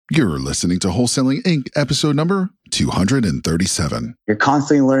You're listening to Wholesaling Inc., episode number 237. You're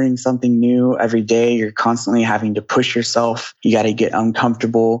constantly learning something new every day. You're constantly having to push yourself. You got to get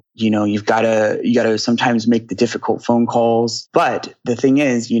uncomfortable. You got to sometimes make the difficult phone calls. But the thing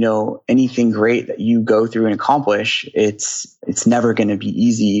is, anything great that you go through and accomplish, it's never going to be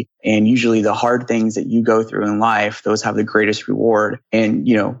easy. And usually the hard things that you go through in life, those have the greatest reward. And,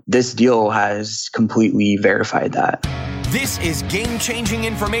 this deal has completely verified that. This is game-changing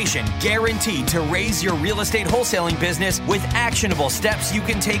information guaranteed to raise your real estate wholesaling business with actionable steps you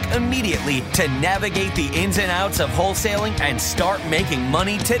can take immediately to navigate the ins and outs of wholesaling and start making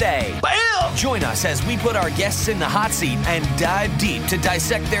money today. Bam! Join us as we put our guests in the hot seat and dive deep to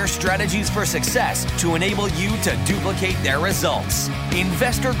dissect their strategies for success to enable you to duplicate their results.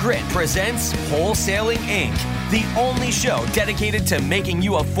 Investor Grit presents Wholesaling Inc., the only show dedicated to making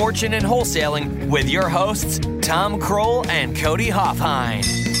you a fortune in wholesaling with your hosts, Tom Kroll and Cody Hoffine.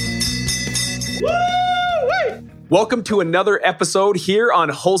 Welcome to another episode here on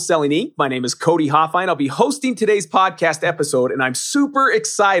Wholesaling Inc. My name is Cody Hoffine. I'll be hosting today's podcast episode, and I'm super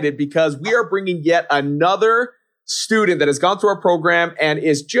excited because we are bringing yet another student that has gone through our program and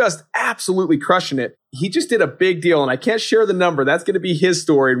is just absolutely crushing it. He just did a big deal, and I can't share the number. That's going to be his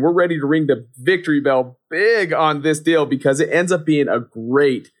story, and we're ready to ring the victory bell big on this deal because it ends up being a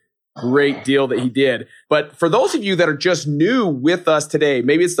great deal that he did. But for those of you that are just new with us today,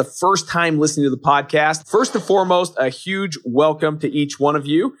 maybe it's the first time listening to the podcast, first and foremost, a huge welcome to each one of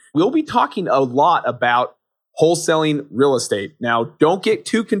you. We'll be talking a lot about wholesaling real estate. Now, don't get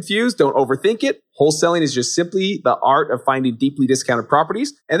too confused. Don't overthink it. Wholesaling is just simply the art of finding deeply discounted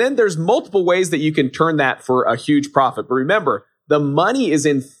properties. And then there's multiple ways that you can turn that for a huge profit. But remember, the money is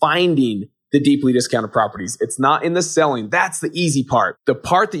in finding the deeply discounted properties. It's not in the selling. That's the easy part. The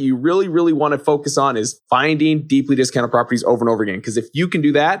part that you really, really want to focus on is finding deeply discounted properties over and over again. Because if you can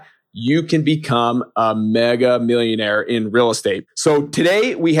do that, you can become a mega millionaire in real estate. So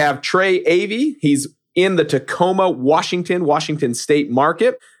today we have Trey Avey. He's in the Tacoma, Washington state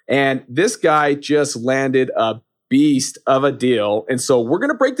market. And this guy just landed a beast of a deal. And so we're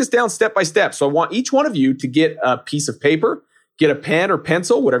going to break this down step by step. So I want each one of you to get a piece of paper, get a pen or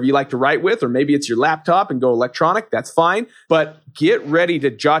pencil, whatever you like to write with, or maybe it's your laptop and go electronic. That's fine. But get ready to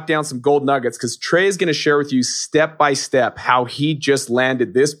jot down some gold nuggets because Trey is going to share with you step by step how he just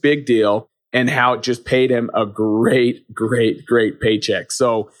landed this big deal and how it just paid him a great paycheck.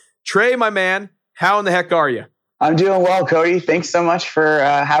 So Trey, my man, how in the heck are you? I'm doing well, Cody. Thanks so much for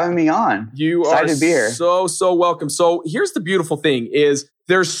having me on. You Excited are to be here. so welcome. So here's the beautiful thing is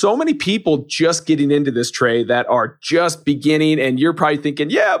there's so many people just getting into this, Trey, that are just beginning. And you're probably thinking,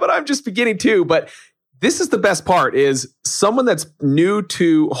 yeah, but I'm just beginning too. But this is the best part is someone that's new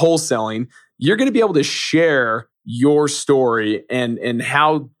to wholesaling, you're going to be able to share your story and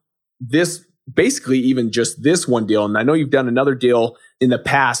how this basically even just this one deal. And I know you've done another deal in the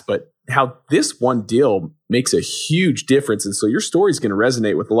past, but how this one deal makes a huge difference. And so your story is going to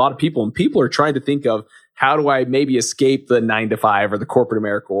resonate with a lot of people. And people are trying to think of how do I maybe escape the 9-to-5 or the corporate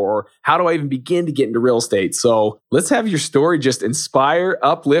America, or how do I even begin to get into real estate? So let's have your story just inspire,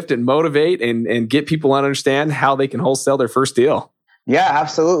 uplift, and motivate and get people to understand how they can wholesale their first deal. Yeah,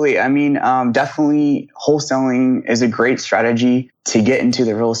 absolutely. I mean, definitely wholesaling is a great strategy to get into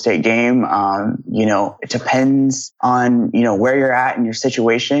the real estate game. It depends on, where you're at in your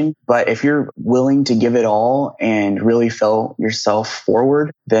situation. But if you're willing to give it all and really fill yourself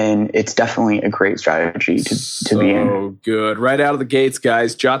forward, then it's definitely a great strategy to be in. Oh, good. Right out of the gates,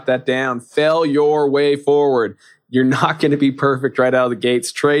 guys. Jot that down. Fail your way forward. You're not going to be perfect right out of the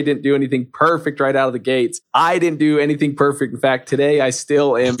gates. Trey didn't do anything perfect right out of the gates. I didn't do anything perfect. In fact, today I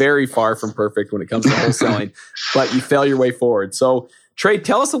still am very far from perfect when it comes to wholesaling, but you fail your way forward. So Trey,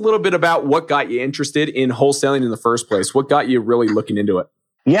 tell us a little bit about what got you interested in wholesaling in the first place. What got you really looking into it?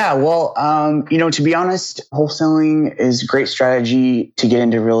 Yeah, well, to be honest, wholesaling is a great strategy to get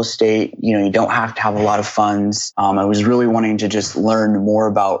into real estate. You don't have to have a lot of funds. I was really wanting to just learn more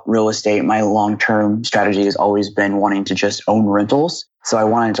about real estate. My long-term strategy has always been wanting to just own rentals. So I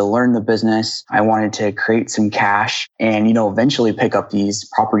wanted to learn the business. I wanted to create some cash and, eventually pick up these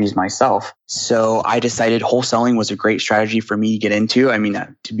properties myself. So I decided wholesaling was a great strategy for me to get into. I mean,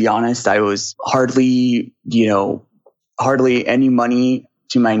 to be honest, I was hardly any money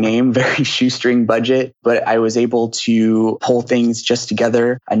to my name, very shoestring budget, but I was able to pull things just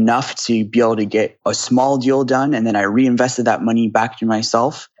together enough to be able to get a small deal done. And then I reinvested that money back to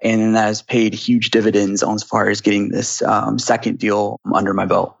myself. And then that has paid huge dividends as far as getting this second deal under my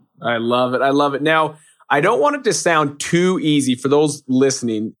belt. I love it. Now, I don't want it to sound too easy for those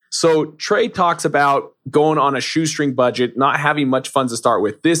listening. So Trey talks about going on a shoestring budget, not having much funds to start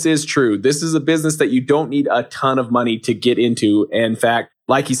with. This is true. This is a business that you don't need a ton of money to get into. In fact,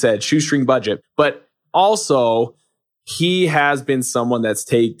 like he said, shoestring budget. But also, he has been someone that's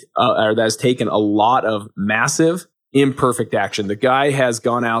taken a lot of massive imperfect action. The guy has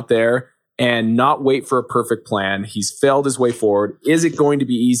gone out there and not wait for a perfect plan. He's failed his way forward. Is it going to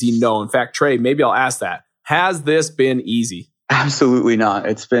be easy? No. In fact, Trey, maybe I'll ask that. Has this been easy? Absolutely not.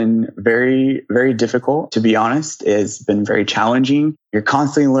 It's been very, very difficult, to be honest. It's been very challenging. You're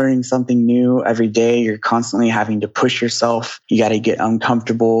constantly learning something new every day. You're constantly having to push yourself. You got to get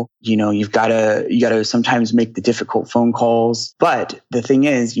uncomfortable. You've got to sometimes make the difficult phone calls. But the thing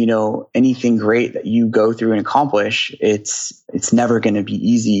is, anything great that you go through and accomplish, it's never going to be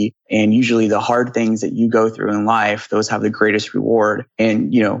easy. And usually the hard things that you go through in life, those have the greatest reward.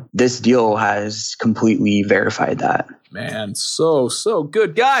 And, this deal has completely verified that. Man, so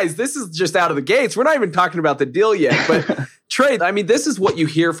good. Guys, this is just out of the gates. We're not even talking about the deal yet. But Trey, this is what you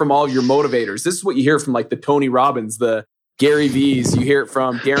hear from all your motivators. This is what you hear from like the Tony Robbins, the Gary V's. You hear it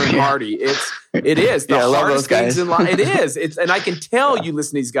from Darren Hardy. It is the hardest things in life. It is. And I can tell you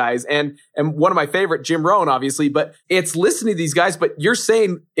listen to these guys. And one of my favorite, Jim Rohn, obviously. But it's listening to these guys. But you're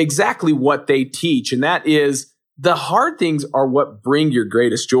saying exactly what they teach, and that is the hard things are what bring your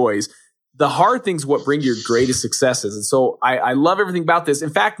greatest joys. The hard things what bring your greatest successes. And so I love everything about this.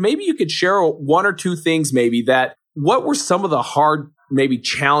 In fact, maybe you could share one or two things maybe that what were some of the hard maybe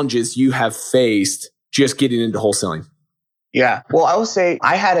challenges you have faced just getting into wholesaling? Yeah. Well, I will say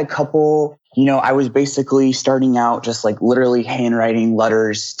I had a couple, I was basically starting out just like literally handwriting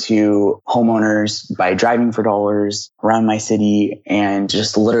letters to homeowners by driving for dollars around my city and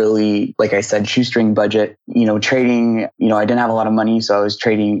just literally, like I said, shoestring budget, trading, I didn't have a lot of money. So I was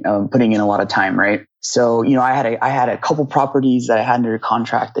trading, putting in a lot of time, right? So, I had a couple properties that I had under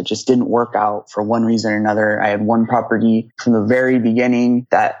contract that just didn't work out for one reason or another. I had one property from the very beginning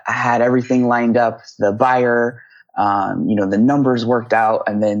that I had everything lined up, the buyer, the numbers worked out,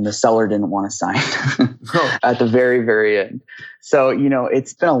 and then the seller didn't want to sign at the very, very end. So,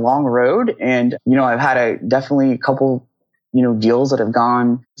 it's been a long road, and, I've had definitely a couple, deals that have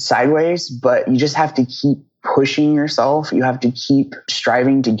gone sideways, but you just have to keep pushing yourself. You have to keep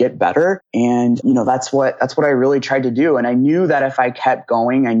striving to get better. And, that's what I really tried to do. And I knew that if I kept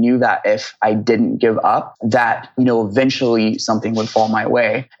going, I knew that if I didn't give up, that, eventually something would fall my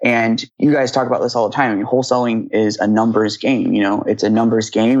way. And you guys talk about this all the time. Wholesaling is a numbers game. It's a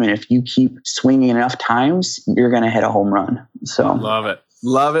numbers game. And if you keep swinging enough times, you're going to hit a home run. So love it.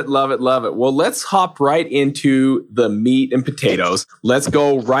 Love it, love it, love it. Well, let's hop right into the meat and potatoes. Let's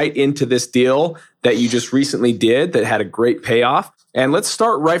go right into this deal that you just recently did that had a great payoff. And let's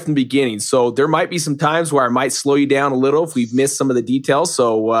start right from the beginning. So there might be some times where I might slow you down a little if we've missed some of the details.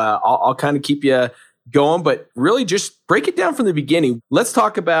 So I'll kind of keep you going, but really just break it down from the beginning. Let's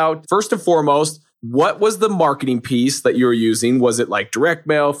talk about, first and foremost, what was the marketing piece that you were using? Was it like direct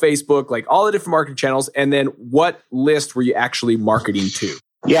mail, Facebook, like all the different marketing channels? And then what list were you actually marketing to?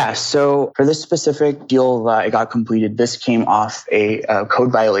 Yeah. So for this specific deal that I got completed, this came off a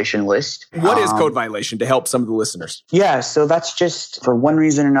code violation list. What is code violation to help some of the listeners? Yeah. So that's just for one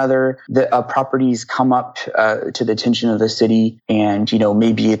reason or another, the properties come up to the attention of the city, and,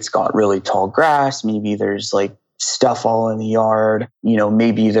 maybe it's got really tall grass. Maybe there's like stuff all in the yard.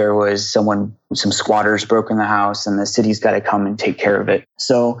 Maybe there was some squatters broke in the house and the city's got to come and take care of it.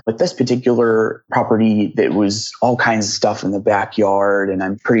 So with this particular property, there was all kinds of stuff in the backyard, and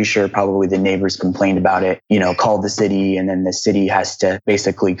I'm pretty sure probably the neighbors complained about it, called the city, and then the city has to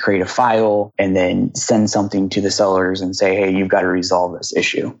basically create a file and then send something to the sellers and say, hey, you've got to resolve this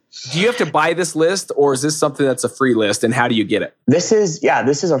issue. Do you have to buy this list, or is this something that's a free list, and how do you get it? This is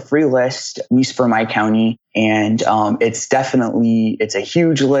a free list, at least for my county. And it's a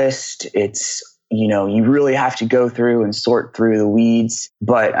huge list. It's, you really have to go through and sort through the weeds.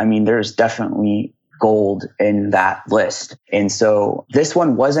 But there's definitely gold in that list. And so this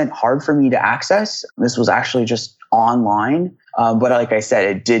one wasn't hard for me to access. This was actually just online. But like I said,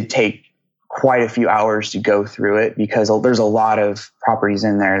 it did take quite a few hours to go through it because there's a lot of properties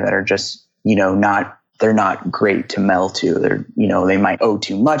in there that are just, they're not great to mail to. They're, they might owe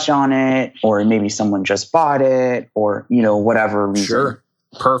too much on it, or maybe someone just bought it, or, whatever reason. Sure.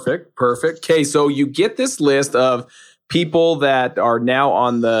 Perfect. Okay. So you get this list of people that are now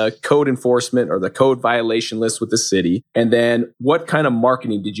on the code enforcement or the code violation list with the city. And then what kind of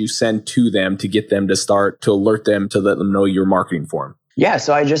marketing did you send to them to get them to start to alert them to let them know you're marketing for them? Yeah.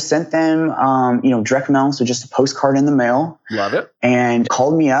 So I just sent them, direct mail. So just a postcard in the mail. Love it. And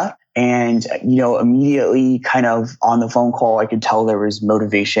called me up And, immediately kind of on the phone call, I could tell there was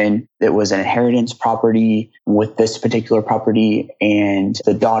motivation. It was an inheritance property with this particular property. And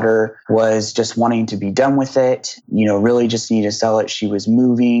the daughter was just wanting to be done with it, really just needed to sell it. She was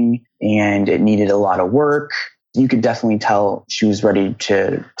moving and it needed a lot of work. You could definitely tell she was ready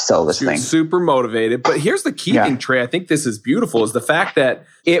to sell this thing. Super motivated. But here's the key thing, Trey. I think this is beautiful, is the fact that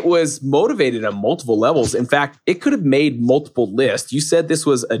it was motivated on multiple levels. In fact, it could have made multiple lists. You said this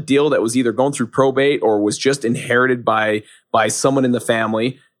was a deal that was either going through probate or was just inherited by someone in the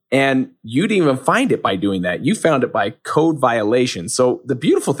family. And you didn't even find it by doing that. You found it by code violation. So the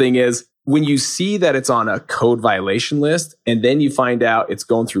beautiful thing is, when you see that it's on a code violation list and then you find out it's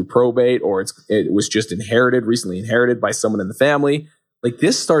going through probate or it was just recently inherited by someone in the family, like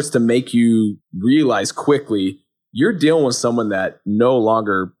this starts to make you realize quickly you're dealing with someone that no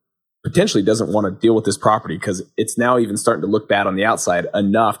longer potentially doesn't want to deal with this property because it's now even starting to look bad on the outside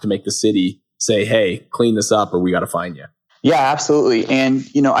enough to make the city say, hey, clean this up or we got to fine you. Yeah, absolutely. And,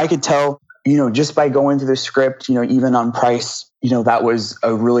 I could tell, just by going through the script, even on price, that was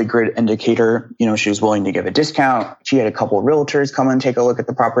a really great indicator. She was willing to give a discount. She had a couple of realtors come and take a look at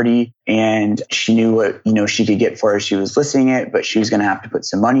the property and she knew what, she could get for it. She was listing it, but she was going to have to put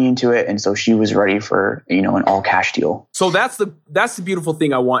some money into it. And so she was ready for, an all cash deal. So that's the beautiful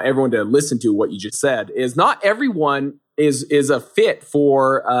thing I want everyone to listen to what you just said is not everyone is a fit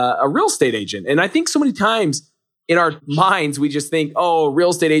for a real estate agent. And I think so many times in our minds, we just think, oh, a real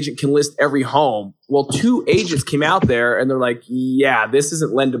estate agent can list every home. Well, 2 agents came out there and they're like, yeah, this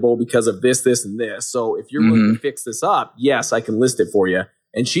isn't lendable because of this, this, and this. So if you're willing to fix this up, yes, I can list it for you.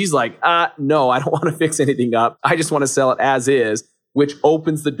 And she's like, no, I don't want to fix anything up. I just want to sell it as is, which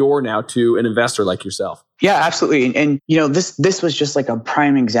opens the door now to an investor like yourself. Yeah, absolutely. And this was just like a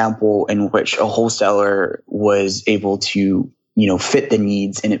prime example in which a wholesaler was able to fit the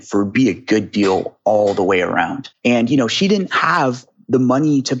needs and it for be a good deal all the way around. And, she didn't have the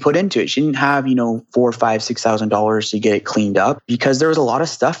money to put into it. She didn't have, $4,000, $5,000, $6,000 to get it cleaned up because there was a lot of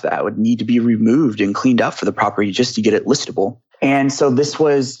stuff that would need to be removed and cleaned up for the property just to get it listable. And so this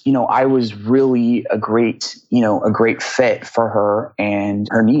was, I was really a great fit for her and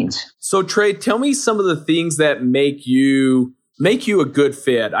her needs. So Trey, tell me some of the things that make you a good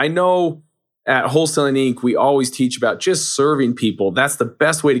fit. I know at Wholesaling Inc., we always teach about just serving people. That's the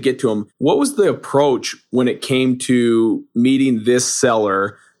best way to get to them. What was the approach when it came to meeting this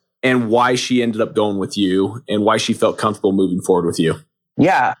seller and why she ended up going with you and why she felt comfortable moving forward with you?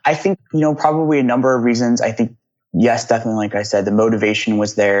 Yeah, I think, probably a number of reasons. I think, yes, definitely. Like I said, the motivation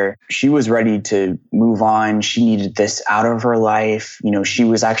was there. She was ready to move on. She needed this out of her life. She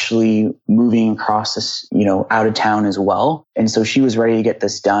was actually moving across this, out of town as well. And so she was ready to get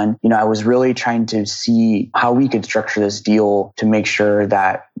this done. I was really trying to see how we could structure this deal to make sure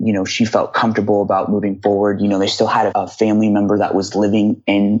that, she felt comfortable about moving forward. They still had a family member that was living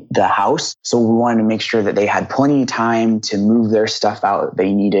in the house. So we wanted to make sure that they had plenty of time to move their stuff out that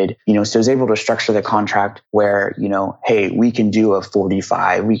they needed. So I was able to structure the contract where, hey, we can do a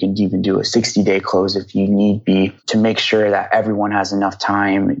 45, we can even do a 60-day close if you need be, to make sure that everyone has enough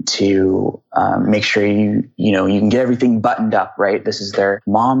time to make sure you can get everything buttoned up, right? This is their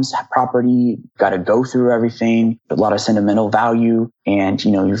mom's property, got to go through everything, a lot of sentimental value. And,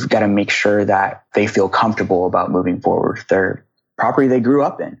 you've got to make sure that they feel comfortable about moving forward with their property they grew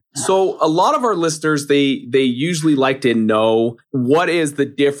up in. So a lot of our listeners, they usually like to know what is the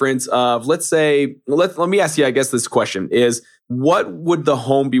difference of, let's say, let me ask you, I guess this question is, what would the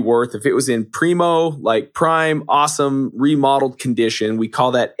home be worth if it was in primo, like prime, awesome, remodeled condition? We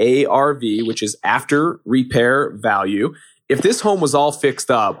call that ARV, which is after repair value. If this home was all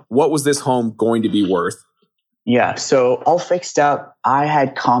fixed up, what was this home going to be worth? Yeah, so all fixed up, I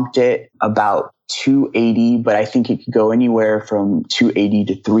had comped it about 280, but I think it could go anywhere from 280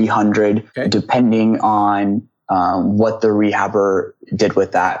 to 300, depending on what the rehabber did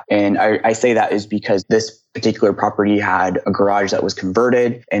with that. And I say that is because this particular property had a garage that was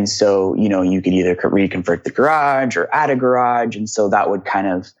converted. And so, you could either reconvert the garage or add a garage. And so that would kind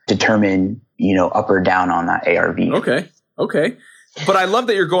of determine, up or down on that ARV. Okay. But I love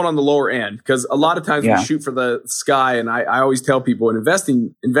that you're going on the lower end because a lot of times we shoot for the sky. And I always tell people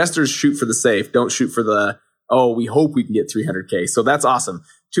investors shoot for the safe. Don't shoot for we hope we can get 300K. So that's awesome.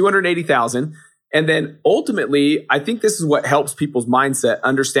 280,000. And then ultimately, I think this is what helps people's mindset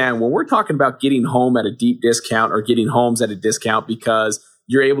understand when we're talking about getting home at a deep discount or getting homes at a discount because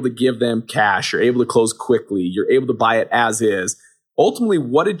you're able to give them cash, you're able to close quickly, you're able to buy it as is. Ultimately,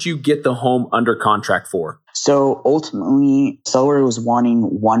 what did you get the home under contract for? So ultimately, seller was wanting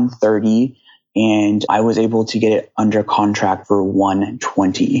 130 and I was able to get it under contract for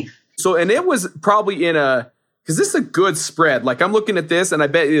 120. So, and it was probably because this is a good spread. Like I'm looking at this and I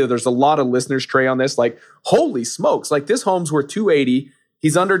bet there's a lot of listeners, Trey, on this. Like, holy smokes. Like this home's worth $280.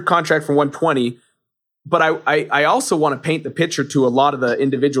 He's under contract for $120. But I also want to paint the picture to a lot of the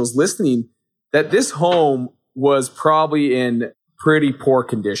individuals listening that this home was probably in pretty poor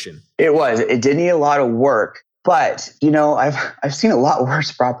condition. It was. It did need a lot of work. But, I've seen a lot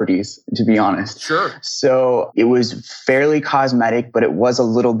worse properties, to be honest. Sure. So it was fairly cosmetic, but it was a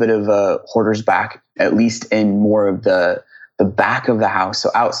little bit of a hoarder's back, at least in more of the back of the house.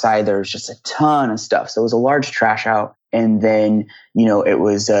 So outside, there was just a ton of stuff. So it was a large trash out. And then, it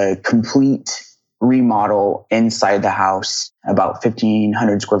was a complete remodel inside the house, about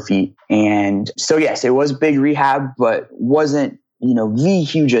 1,500 square feet. And so, yes, it was big rehab, but wasn't, the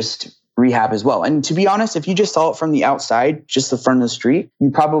hugest rehab as well. And to be honest, if you just saw it from the outside, just the front of the street, you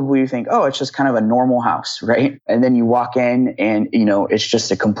probably think, oh, it's just kind of a normal house, right? And then you walk in and, it's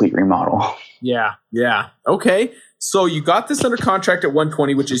just a complete remodel. Yeah. Okay. So you got this under contract at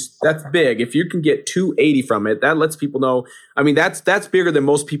 120, that's big. If you can get 280 from it, that lets people know. I mean, that's bigger than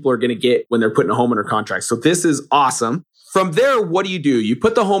most people are going to get when they're putting a home under contract. So this is awesome. From there, what do? You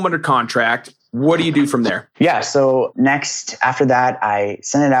put the home under contract. What do you do from there? Yeah. So next, after that, I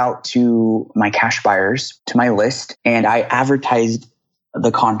sent it out to my cash buyers, to my list, and I advertised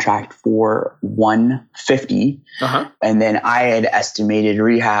the contract for $150. Uh-huh. And then I had estimated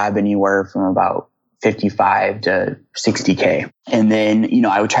rehab anywhere from about 55 to 60K. And then,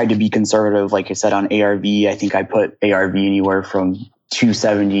 I tried to be conservative. Like I said, on ARV, I think I put ARV anywhere from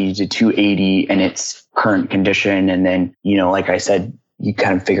 270 to 280 in its current condition. And then, like I said, you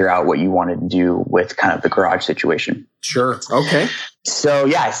kind of figure out what you wanted to do with kind of the garage situation. Sure. Okay. So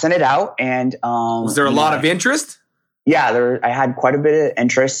yeah, I sent it out and, was there a lot of interest? Yeah, I had quite a bit of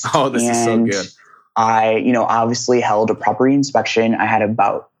interest. Oh, this is so good. I, obviously held a property inspection. I had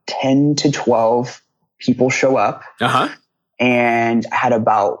about 10 to 12 people show up. Uh-huh. And I had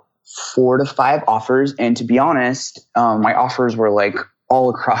about 4 to 5 offers. And to be honest, my offers were like all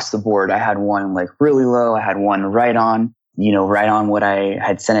across the board. I had one like really low. I had one right on what I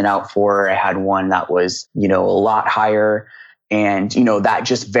had sent it out for. I had one that was, a lot higher. And, that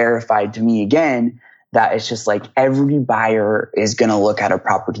just verified to me again that it's just like every buyer is going to look at a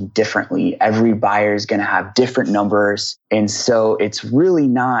property differently. Every buyer is going to have different numbers. And so it's really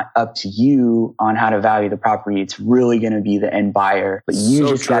not up to you on how to value the property. It's really going to be the end buyer. But you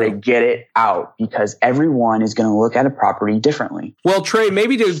just got to get it out because everyone is going to look at a property differently. Well, Trey,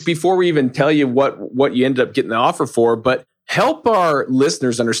 maybe before we even tell you what you ended up getting the offer for, but help our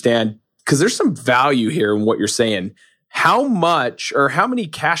listeners understand, because there's some value here in what you're saying. How much or how many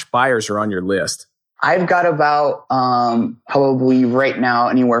cash buyers are on your list? I've got about probably right now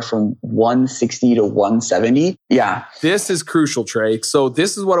anywhere from 160 to 170. Yeah. This is crucial, Trey. So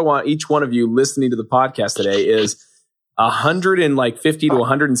this is what I want each one of you listening to the podcast today is 150 to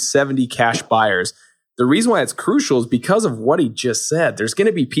 170 cash buyers. The reason why it's crucial is because of what he just said. There's going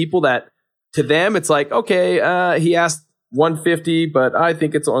to be people that to them, it's like, okay, he asked 150, but I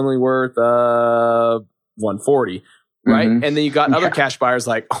think it's only worth 140. Right. Mm-hmm. And then you got other cash buyers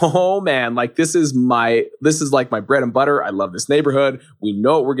like, oh man, like this is like my bread and butter. I love this neighborhood. We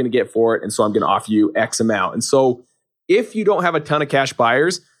know what we're going to get for it. And so I'm going to offer you X amount. And so if you don't have a ton of cash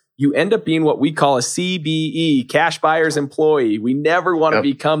buyers, you end up being what we call a CBE, cash buyers employee. We never want to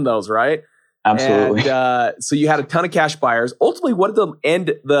become those, right? Absolutely. And, so you had a ton of cash buyers. Ultimately, what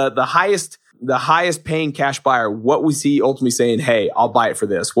did the highest paying cash buyer, what was he ultimately saying, hey, I'll buy it for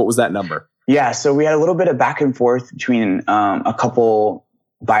this? What was that number? Yeah, so we had a little bit of back and forth between a couple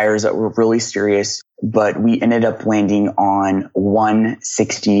buyers that were really serious, but we ended up landing on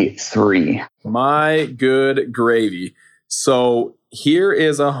 163. My good gravy. So here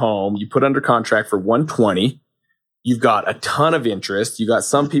is a home you put under contract for 120. You've got a ton of interest. You got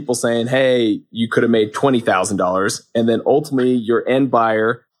some people saying, hey, you could have made $20,000. And then ultimately your end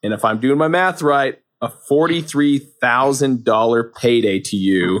buyer, and if I'm doing my math right, a $43,000 payday to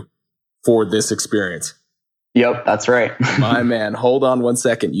you for this experience. Yep, that's right. My man, hold on one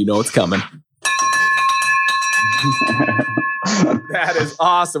second. You know it's coming. That is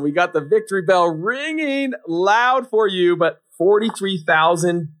awesome. We got the victory bell ringing loud for you, but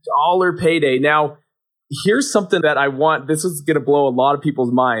 $43,000 payday. Now, here's something that I want. This is going to blow a lot of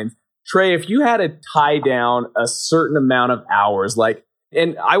people's minds. Trey, if you had to tie down a certain amount of hours,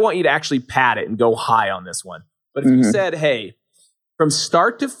 and I want you to actually pad it and go high on this one. But if you said, hey, from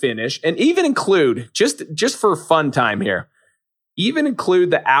start to finish, and even include, just for fun time here, even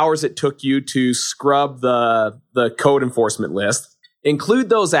include the hours it took you to scrub the code enforcement list, include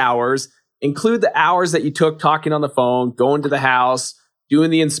those hours, include the hours that you took talking on the phone, going to the house, doing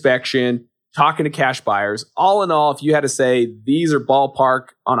the inspection, talking to cash buyers. All in all, if you had to say, these are ballpark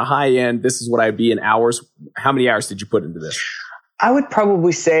on a high end, this is what I'd be in hours. How many hours did you put into this? I would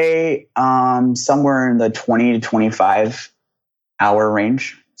probably say somewhere in the 20 to 25 hour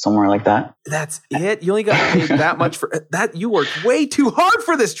range, somewhere like that. That's it? You only got paid that much for that? You worked way too hard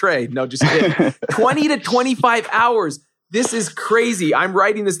for this trade. No, just kidding. 20 to 25 hours. This is crazy. I'm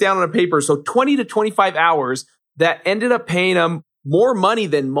writing this down on a paper. So 20 to 25 hours that ended up paying them more money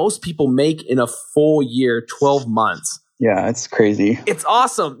than most people make in a full year, 12 months. Yeah, it's crazy. It's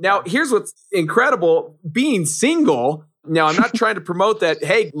awesome. Now, here's what's incredible. Being single, now I'm not trying to promote that,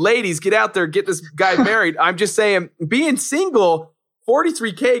 hey, ladies, get out there, get this guy married. I'm just saying, being single,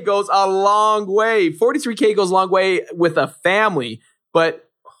 $43K goes a long way. $43K goes a long way with a family. But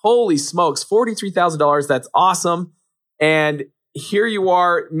holy smokes, $43,000, that's awesome. And here you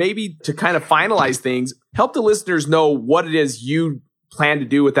are, maybe to kind of finalize things, help the listeners know what it is you plan to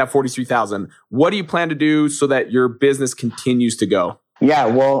do with that $43,000. What do you plan to do so that your business continues to go? Yeah,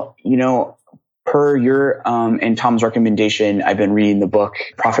 well, per your and Tom's recommendation, I've been reading the book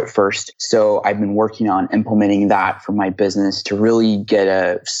Profit First. So I've been working on implementing that for my business to really get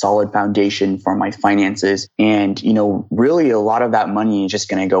a solid foundation for my finances. And, really a lot of that money is just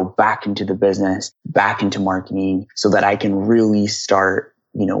going to go back into the business, back into marketing so that I can really start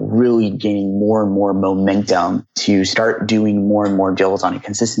really gaining more and more momentum to start doing more and more deals on a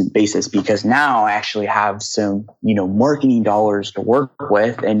consistent basis, because now I actually have some, marketing dollars to work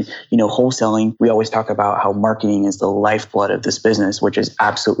with. And, wholesaling, we always talk about how marketing is the lifeblood of this business, which is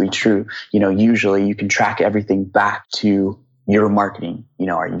absolutely true. Usually you can track everything back to your marketing.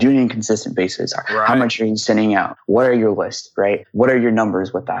 Are you doing it on a consistent basis? Right. How much are you sending out? What are your lists, right? What are your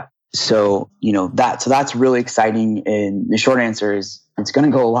numbers with that? So, that's really exciting. And the short answer is it's going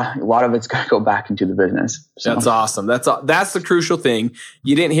to go a lot of it's going to go back into the business. So. That's awesome. That's the crucial thing.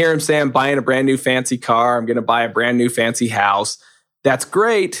 You didn't hear him say, I'm buying a brand new fancy car. I'm going to buy a brand new fancy house. That's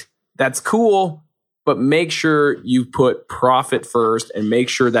great. That's cool. But make sure you put profit first and make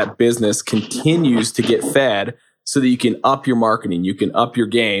sure that business continues to get fed so that you can up your marketing, you can up your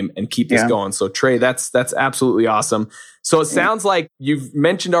game and keep this going. So Trey, that's absolutely awesome. So it sounds like you've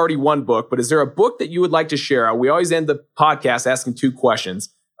mentioned already one book, but is there a book that you would like to share? We always end the podcast asking two questions.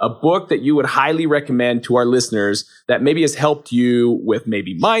 A book that you would highly recommend to our listeners that maybe has helped you with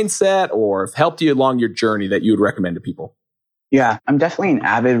maybe mindset or have helped you along your journey that you would recommend to people? Yeah, I'm definitely an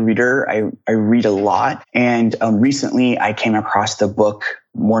avid reader. I read a lot. And recently I came across the book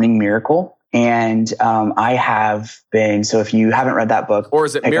Morning Miracle. And I have been, so if you haven't read that book. Or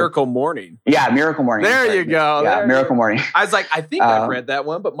is it Miracle Morning? Yeah, Miracle Morning. There you go. Yeah, Miracle Morning. I was like, I think I've read that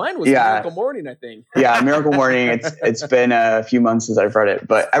one, but mine was Miracle Morning, I think. Yeah, Miracle Morning. It's been a few months since I've read it.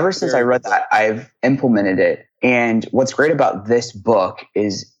 But ever since I read that, I've implemented it. And what's great about this book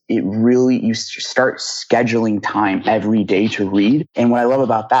is it really, you start scheduling time every day to read. And what I love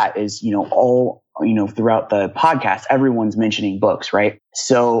about that is, throughout the podcast, everyone's mentioning books, right?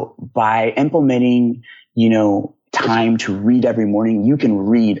 So by implementing, time to read every morning, you can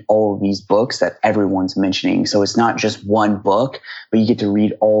read all of these books that everyone's mentioning. So it's not just one book, but you get to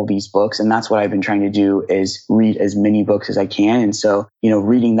read all these books. And that's what I've been trying to do is read as many books as I can. And so,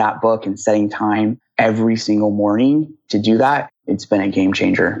 reading that book and setting time every single morning to do that, it's been a game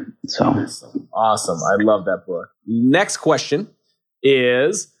changer. So awesome. I love that book. Next question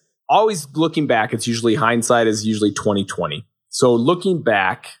is always looking back. It's usually hindsight is usually 2020. So looking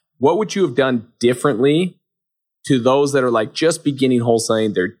back, what would you have done differently to those that are like just beginning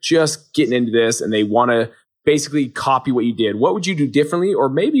wholesaling? They're just getting into this and they want to basically copy what you did. What would you do differently? Or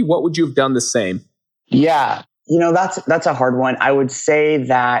maybe what would you have done the same? Yeah, that's a hard one. I would say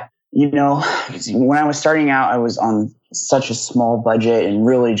that, when I was starting out, I was on such a small budget and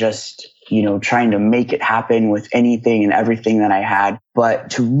really just, trying to make it happen with anything and everything that I had. But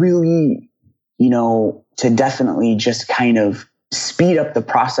to really, to definitely just kind of speed up the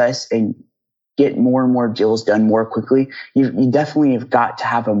process and get more and more deals done more quickly, you definitely have got to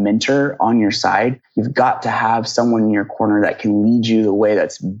have a mentor on your side. You've got to have someone in your corner that can lead you the way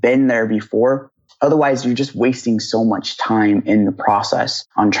that's been there before. Otherwise, you're just wasting so much time in the process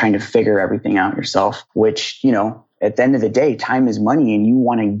on trying to figure everything out yourself, which, at the end of the day, time is money and you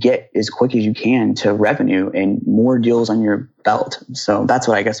want to get as quick as you can to revenue and more deals on your belt. So that's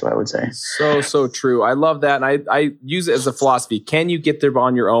what I would say. So true. I love that. And I use it as a philosophy. Can you get there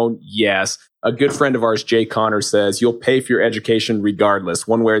on your own? Yes. A good friend of ours, Jay Connor, says you'll pay for your education regardless,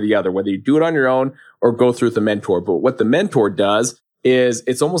 one way or the other, whether you do it on your own or go through with a mentor. But what the mentor does is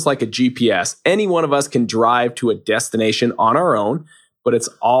it's almost like a GPS. Any one of us can drive to a destination on our own, but it's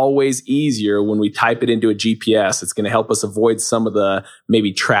always easier when we type it into a GPS. It's going to help us avoid some of the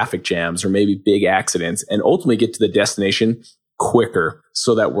maybe traffic jams or maybe big accidents and ultimately get to the destination quicker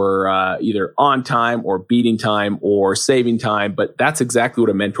so that we're either on time or beating time or saving time. But that's exactly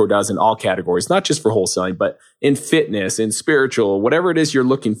what a mentor does in all categories, not just for wholesaling, but in fitness, in spiritual, whatever it is you're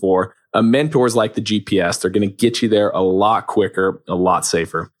looking for. A mentor is like the GPS. They're going to get you there a lot quicker, a lot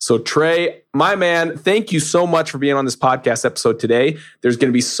safer. So Trey, my man, thank you so much for being on this podcast episode today. There's going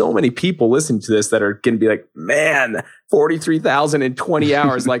to be so many people listening to this that are going to be like, man, 43,000 in 20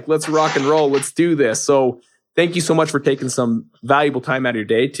 hours. Like, let's rock and roll. Let's do this. So thank you so much for taking some valuable time out of your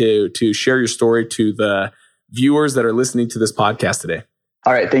day to share your story to the viewers that are listening to this podcast today.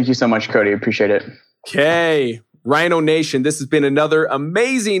 All right. Thank you so much, Cody. Appreciate it. Okay. Rhino Nation, this has been another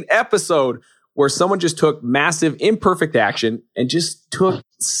amazing episode where someone just took massive imperfect action and just took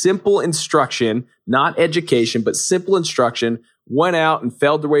simple instruction, not education, but simple instruction, went out and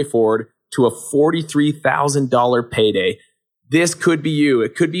failed their way forward to a $43,000 payday. This could be you.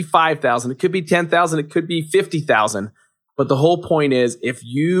 It could be 5,000. It could be 10,000. It could be 50,000. But the whole point is, if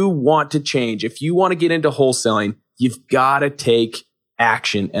you want to change, if you want to get into wholesaling, you've got to take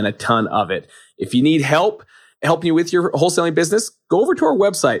action and a ton of it. If you need help helping you with your wholesaling business, go over to our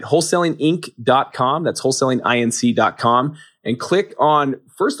website, wholesalinginc.com. That's wholesalinginc.com, and click on,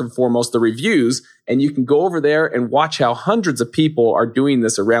 first and foremost, the reviews. And you can go over there and watch how hundreds of people are doing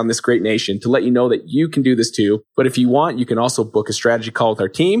this around this great nation to let you know that you can do this too. But if you want, you can also book a strategy call with our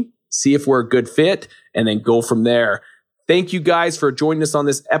team, see if we're a good fit, and then go from there. Thank you guys for joining us on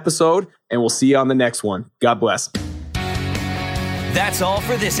this episode, and we'll see you on the next one. God bless. That's all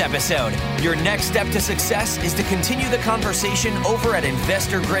for this episode. Your next step to success is to continue the conversation over at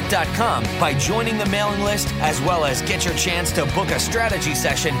InvestorGrit.com by joining the mailing list, as well as get your chance to book a strategy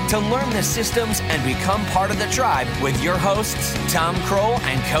session to learn the systems and become part of the tribe with your hosts, Tom Kroll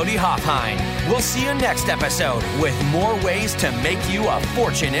and Cody Hofhine. We'll see you next episode with more ways to make you a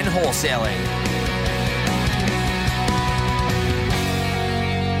fortune in wholesaling.